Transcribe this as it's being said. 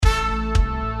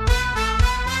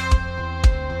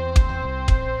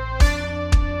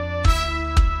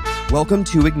Welcome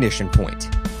to Ignition Point,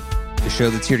 the show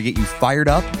that's here to get you fired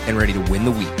up and ready to win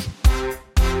the week.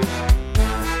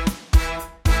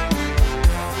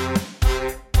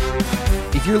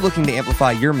 If you're looking to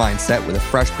amplify your mindset with a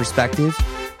fresh perspective,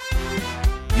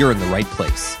 you're in the right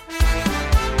place.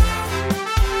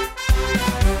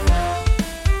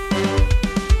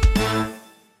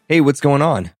 Hey, what's going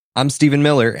on? I'm Stephen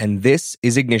Miller, and this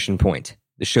is Ignition Point,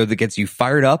 the show that gets you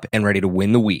fired up and ready to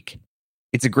win the week.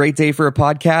 It's a great day for a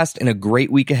podcast and a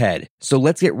great week ahead, so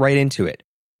let's get right into it.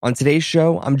 On today's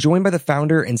show, I'm joined by the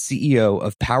founder and CEO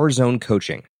of Power Zone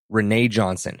Coaching, Renee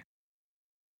Johnson.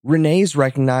 Renee is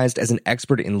recognized as an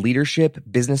expert in leadership,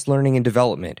 business learning, and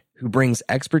development who brings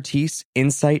expertise,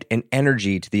 insight, and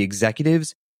energy to the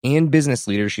executives and business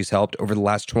leaders she's helped over the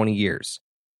last 20 years.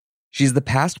 She's the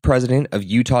past president of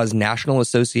Utah's National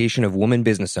Association of Women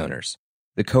Business Owners,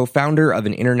 the co-founder of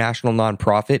an international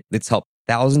nonprofit that's helped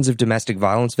thousands of domestic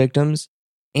violence victims,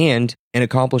 and an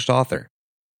accomplished author.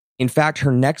 In fact,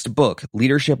 her next book,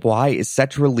 Leadership Why, is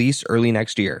set to release early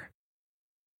next year.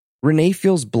 Renee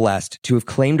feels blessed to have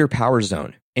claimed her power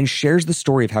zone and shares the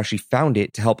story of how she found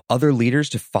it to help other leaders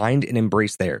to find and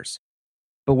embrace theirs.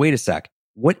 But wait a sec,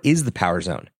 what is the power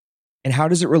zone? And how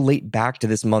does it relate back to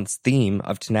this month's theme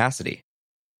of tenacity?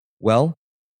 Well,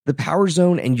 the power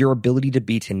zone and your ability to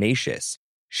be tenacious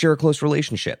share a close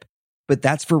relationship. But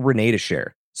that's for Renee to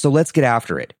share. So let's get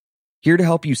after it. Here to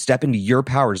help you step into your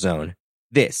power zone,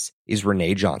 this is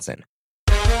Renee Johnson.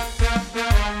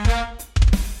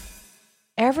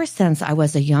 Ever since I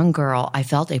was a young girl, I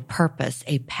felt a purpose,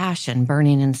 a passion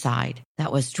burning inside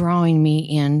that was drawing me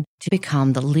in to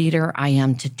become the leader I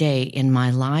am today in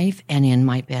my life and in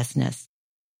my business.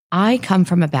 I come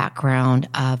from a background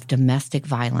of domestic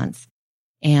violence,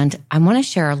 and I want to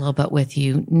share a little bit with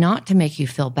you, not to make you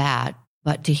feel bad,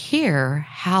 but to hear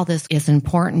how this is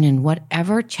important in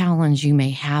whatever challenge you may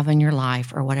have in your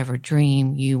life or whatever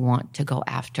dream you want to go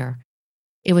after.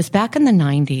 It was back in the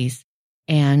 90s,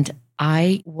 and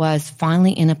I was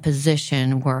finally in a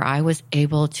position where I was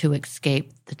able to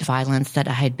escape the violence that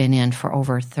I had been in for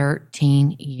over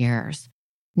 13 years.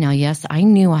 Now, yes, I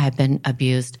knew I had been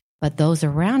abused, but those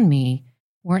around me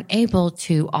weren't able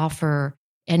to offer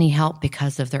any help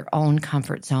because of their own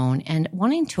comfort zone and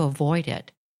wanting to avoid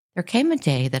it. There came a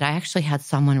day that I actually had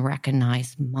someone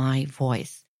recognize my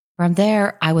voice. From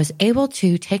there, I was able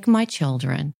to take my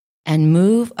children and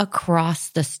move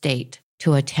across the state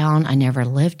to a town I never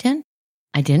lived in.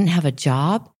 I didn't have a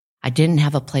job. I didn't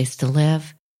have a place to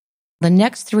live. The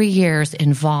next 3 years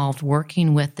involved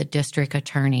working with the district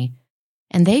attorney,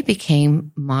 and they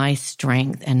became my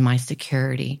strength and my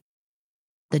security.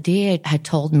 The DA had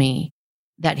told me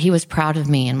that he was proud of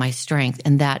me and my strength,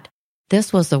 and that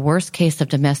this was the worst case of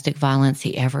domestic violence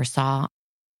he ever saw.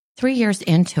 3 years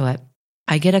into it,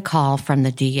 I get a call from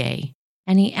the DA,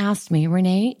 and he asked me,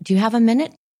 "Renee, do you have a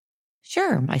minute?"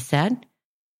 "Sure," I said.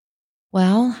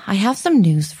 "Well, I have some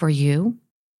news for you.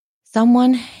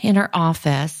 Someone in our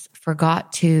office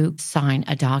forgot to sign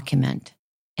a document,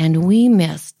 and we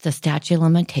missed the statute of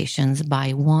limitations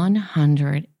by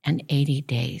 180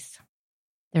 days.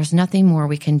 There's nothing more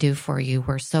we can do for you.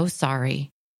 We're so sorry."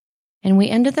 And we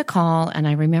ended the call, and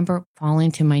I remember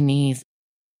falling to my knees.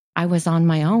 I was on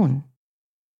my own.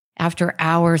 After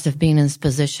hours of being in this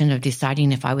position of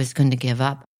deciding if I was going to give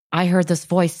up, I heard this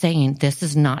voice saying, "This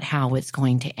is not how it's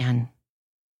going to end."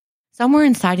 Somewhere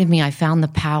inside of me, I found the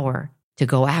power to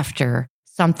go after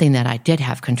something that I did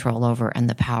have control over, and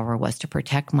the power was to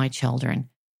protect my children.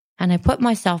 And I put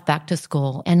myself back to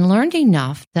school and learned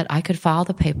enough that I could file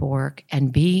the paperwork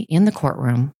and be in the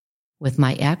courtroom with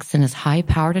my ex and his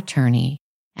high-powered attorney,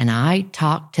 and I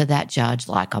talked to that judge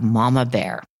like a mama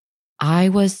bear. I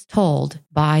was told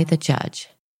by the judge,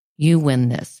 "You win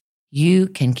this. You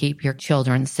can keep your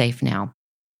children safe now."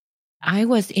 I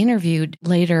was interviewed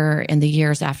later in the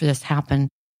years after this happened,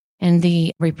 and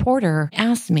the reporter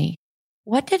asked me,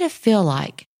 "What did it feel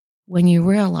like when you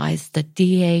realized the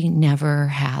DA never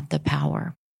had the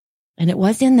power?" And it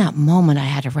was in that moment I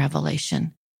had a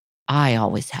revelation. I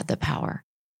always had the power.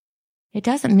 It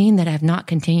doesn't mean that I have not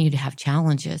continued to have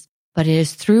challenges, but it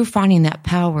is through finding that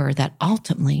power that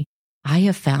ultimately I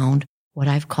have found what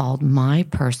I've called my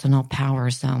personal power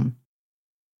zone.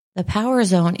 The power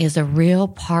zone is a real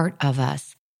part of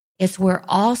us. It's where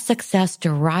all success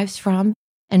derives from.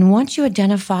 And once you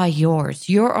identify yours,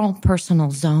 your own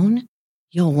personal zone,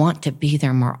 you'll want to be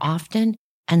there more often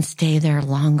and stay there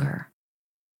longer.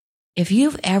 If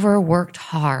you've ever worked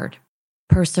hard,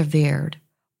 persevered,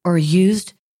 or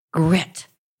used grit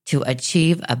to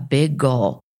achieve a big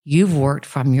goal, you've worked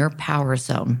from your power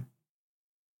zone.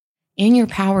 In your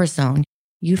power zone,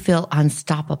 you feel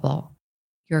unstoppable.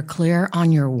 You're clear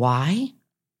on your why,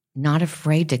 not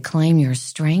afraid to claim your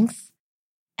strengths,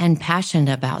 and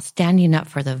passionate about standing up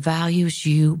for the values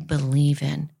you believe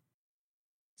in.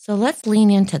 So let's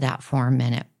lean into that for a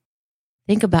minute.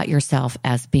 Think about yourself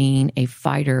as being a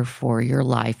fighter for your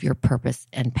life, your purpose,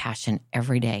 and passion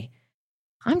every day.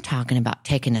 I'm talking about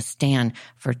taking a stand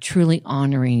for truly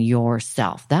honoring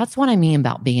yourself. That's what I mean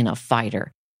about being a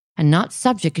fighter, and not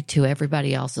subject to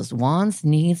everybody else's wants,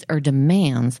 needs, or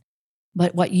demands,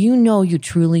 but what you know you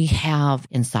truly have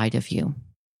inside of you.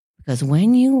 Because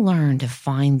when you learn to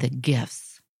find the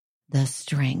gifts, the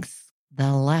strengths,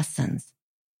 the lessons,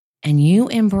 and you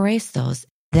embrace those,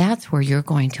 that's where you're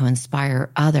going to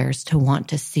inspire others to want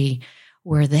to see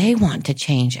where they want to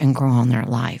change and grow in their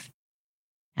life.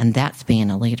 And that's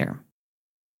being a leader.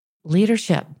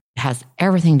 Leadership has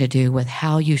everything to do with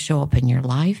how you show up in your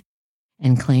life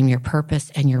and claim your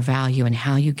purpose and your value and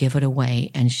how you give it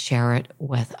away and share it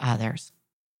with others.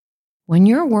 When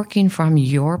you're working from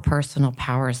your personal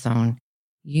power zone,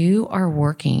 you are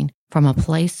working from a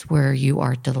place where you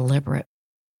are deliberate.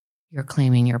 You're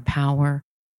claiming your power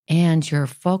and you're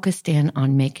focused in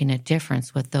on making a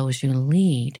difference with those you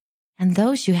lead and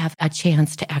those you have a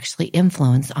chance to actually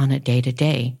influence on a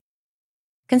day-to-day.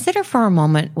 Consider for a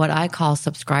moment what I call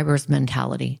subscriber's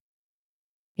mentality.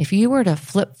 If you were to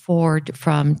flip forward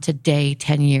from today,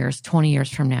 10 years, 20 years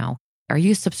from now, are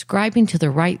you subscribing to the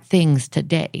right things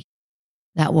today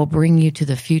that will bring you to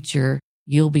the future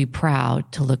you'll be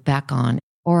proud to look back on?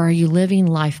 Or are you living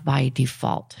life by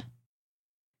default?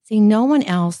 See, no one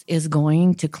else is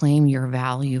going to claim your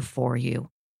value for you.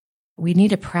 We need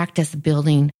to practice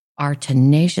building our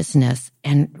tenaciousness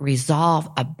and resolve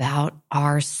about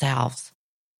ourselves,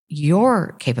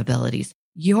 your capabilities,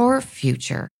 your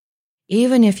future.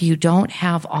 Even if you don't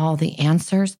have all the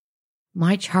answers,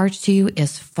 my charge to you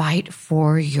is fight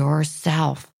for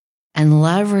yourself and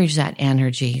leverage that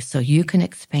energy so you can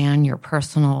expand your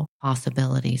personal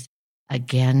possibilities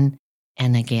again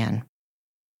and again.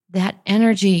 That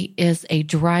energy is a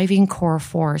driving core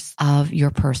force of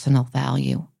your personal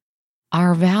value.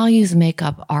 Our values make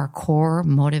up our core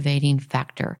motivating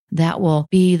factor that will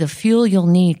be the fuel you'll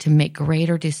need to make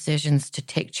greater decisions to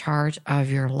take charge of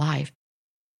your life.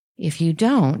 If you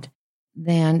don't,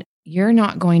 then you're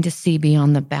not going to see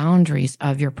beyond the boundaries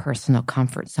of your personal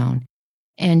comfort zone.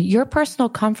 And your personal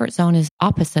comfort zone is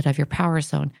opposite of your power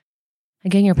zone.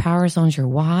 Again, your power zone is your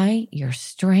why, your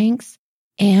strengths,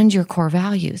 and your core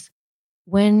values.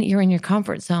 When you're in your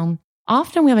comfort zone,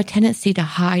 often we have a tendency to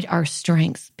hide our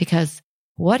strengths because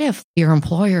what if your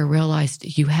employer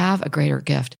realized you have a greater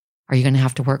gift? Are you going to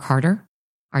have to work harder?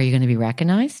 Are you going to be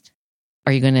recognized?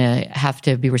 Are you going to have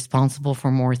to be responsible for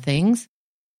more things?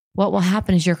 What will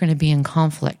happen is you're going to be in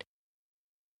conflict.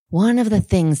 One of the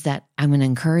things that I'm going to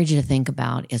encourage you to think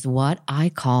about is what I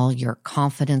call your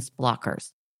confidence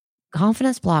blockers.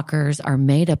 Confidence blockers are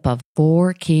made up of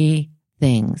 4 key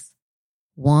things.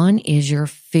 1 is your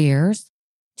fears.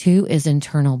 2 is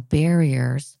internal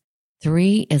barriers.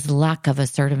 3 is lack of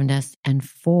assertiveness. And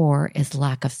 4 is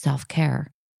lack of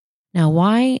self-care. Now,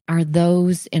 why are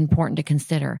those important to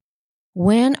consider?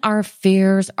 When our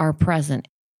fears are present,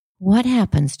 what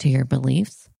happens to your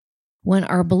beliefs? When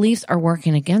our beliefs are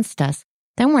working against us,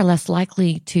 then we're less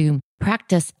likely to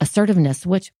practice assertiveness,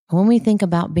 which when we think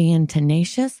about being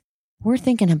tenacious, we're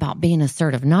thinking about being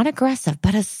assertive, not aggressive,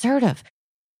 but assertive.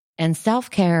 And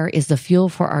self-care is the fuel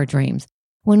for our dreams.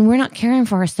 When we're not caring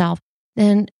for ourselves,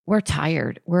 then we're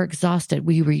tired, we're exhausted,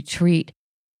 we retreat.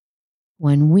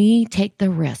 When we take the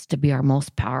risk to be our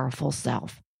most powerful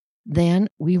self, then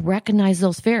we recognize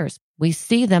those fears. We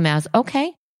see them as,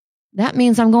 okay, that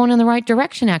means I'm going in the right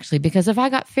direction, actually, because if I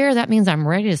got fear, that means I'm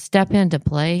ready to step in to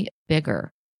play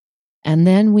bigger. And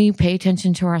then we pay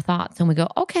attention to our thoughts and we go,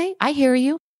 okay, I hear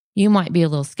you. You might be a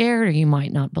little scared or you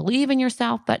might not believe in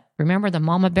yourself, but remember the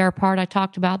mama bear part I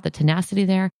talked about, the tenacity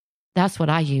there? That's what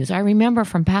I use. I remember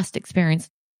from past experience,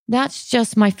 that's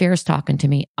just my fears talking to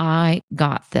me. I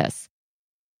got this.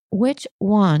 Which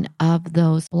one of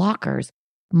those blockers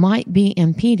might be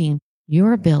impeding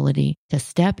your ability to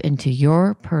step into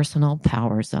your personal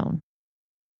power zone?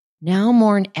 Now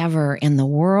more than ever in the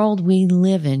world we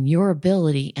live in, your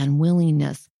ability and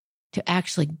willingness to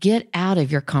actually get out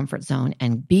of your comfort zone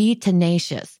and be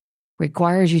tenacious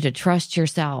requires you to trust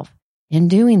yourself. In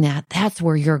doing that, that's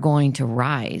where you're going to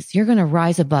rise. You're going to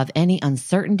rise above any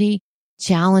uncertainty,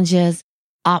 challenges,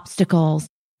 obstacles,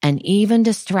 and even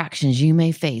distractions you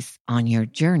may face on your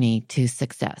journey to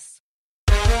success.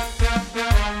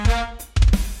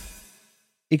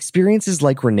 Experiences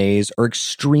like Renee's are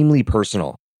extremely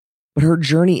personal, but her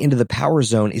journey into the power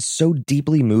zone is so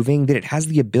deeply moving that it has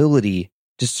the ability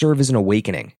to serve as an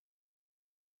awakening.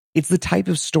 It's the type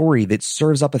of story that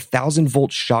serves up a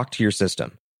 1,000-volt shock to your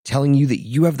system, telling you that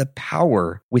you have the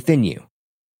power within you.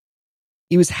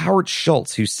 It was Howard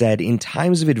Schultz who said, in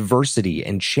times of adversity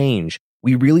and change,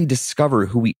 we really discover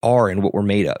who we are and what we're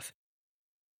made of.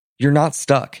 You're not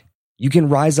stuck. You can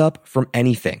rise up from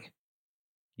anything.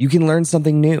 You can learn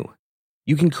something new.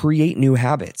 You can create new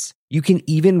habits. You can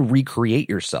even recreate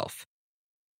yourself.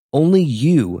 Only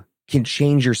you can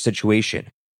change your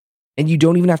situation. And you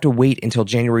don't even have to wait until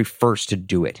January 1st to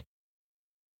do it.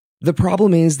 The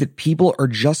problem is that people are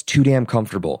just too damn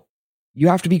comfortable. You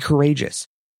have to be courageous.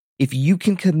 If you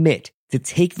can commit to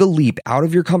take the leap out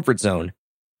of your comfort zone,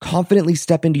 confidently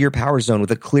step into your power zone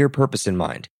with a clear purpose in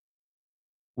mind.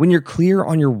 When you're clear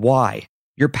on your why,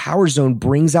 your power zone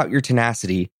brings out your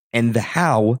tenacity and the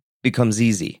how becomes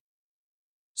easy.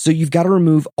 So you've got to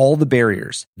remove all the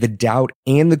barriers, the doubt,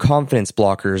 and the confidence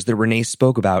blockers that Renee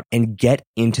spoke about and get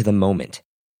into the moment.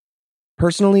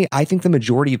 Personally, I think the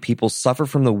majority of people suffer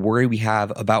from the worry we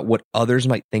have about what others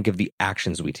might think of the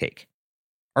actions we take.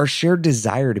 Our shared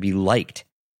desire to be liked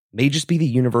may just be the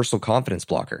universal confidence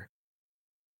blocker.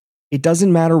 It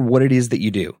doesn't matter what it is that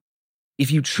you do.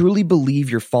 If you truly believe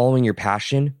you're following your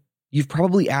passion, you've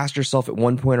probably asked yourself at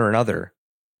one point or another,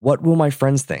 what will my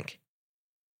friends think?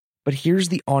 But here's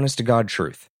the honest-to-God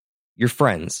truth. Your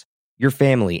friends, your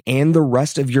family, and the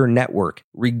rest of your network,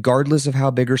 regardless of how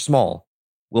big or small,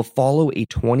 will follow a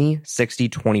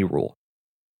 20-60-20 rule.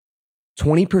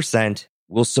 20%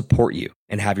 will support you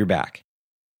and have your back.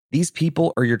 These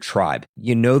people are your tribe.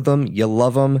 You know them, you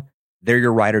love them, they're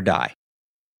your ride or die.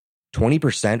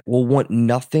 20% will want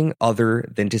nothing other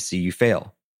than to see you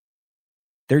fail.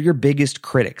 They're your biggest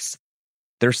critics.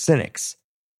 They're cynics.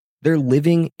 They're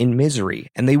living in misery,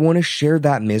 and they want to share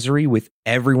that misery with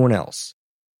everyone else.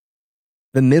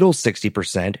 The middle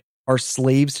 60% are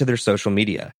slaves to their social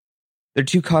media. They're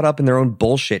too caught up in their own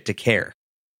bullshit to care.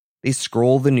 They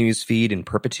scroll the news feed in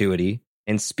perpetuity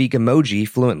and speak emoji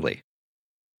fluently.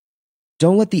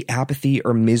 Don't let the apathy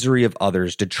or misery of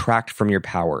others detract from your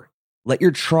power. Let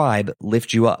your tribe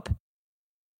lift you up.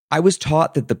 I was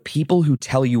taught that the people who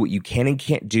tell you what you can and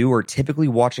can't do are typically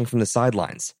watching from the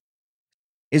sidelines.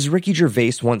 As Ricky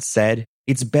Gervais once said,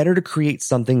 it's better to create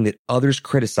something that others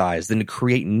criticize than to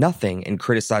create nothing and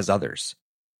criticize others.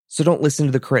 So don't listen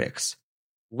to the critics.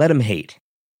 Let them hate.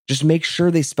 Just make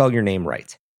sure they spell your name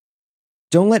right.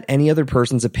 Don't let any other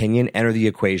person's opinion enter the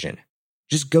equation.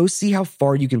 Just go see how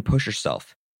far you can push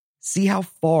yourself. See how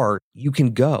far you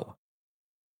can go.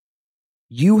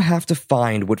 You have to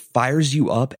find what fires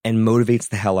you up and motivates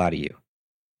the hell out of you.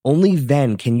 Only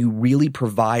then can you really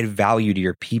provide value to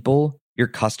your people, your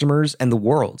customers, and the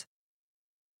world.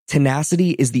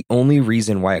 Tenacity is the only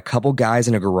reason why a couple guys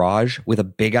in a garage with a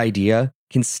big idea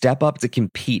can step up to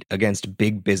compete against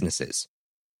big businesses.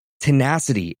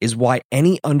 Tenacity is why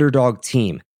any underdog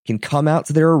team can come out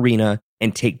to their arena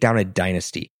and take down a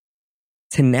dynasty.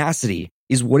 Tenacity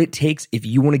is what it takes if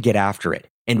you want to get after it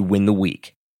and win the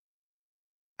week.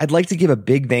 I'd like to give a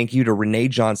big thank you to Renee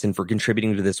Johnson for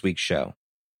contributing to this week's show.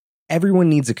 Everyone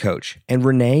needs a coach, and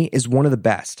Renee is one of the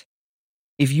best.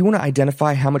 If you want to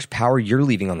identify how much power you're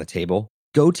leaving on the table,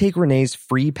 go take Renee's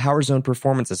free Power Zone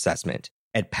performance assessment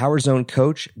at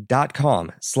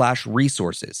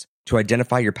powerzonecoach.com/resources to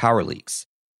identify your power leaks.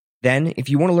 Then, if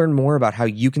you want to learn more about how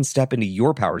you can step into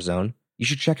your power zone, you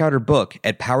should check out her book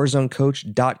at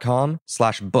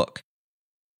powerzonecoach.com/book.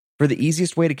 For the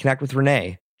easiest way to connect with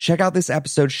Renee, check out this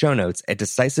episode's show notes at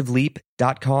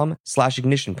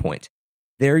decisiveleap.com/ignitionpoint.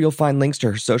 There you'll find links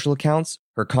to her social accounts,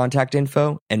 her contact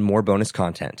info, and more bonus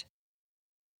content.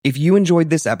 If you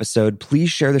enjoyed this episode, please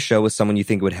share the show with someone you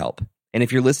think would help. And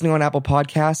if you're listening on Apple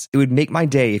Podcasts, it would make my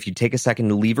day if you'd take a second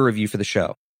to leave a review for the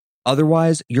show.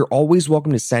 Otherwise, you're always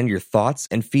welcome to send your thoughts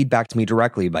and feedback to me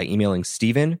directly by emailing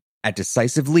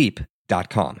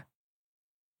steven@decisiveleap.com.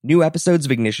 New episodes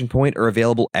of Ignition Point are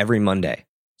available every Monday,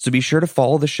 so be sure to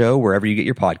follow the show wherever you get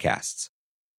your podcasts.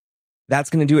 That's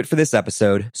going to do it for this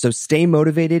episode, so stay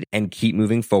motivated and keep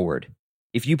moving forward.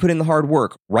 If you put in the hard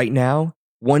work right now,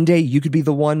 one day you could be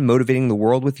the one motivating the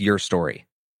world with your story.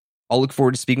 I'll look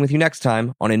forward to speaking with you next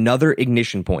time on another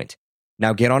Ignition Point.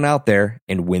 Now get on out there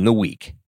and win the week.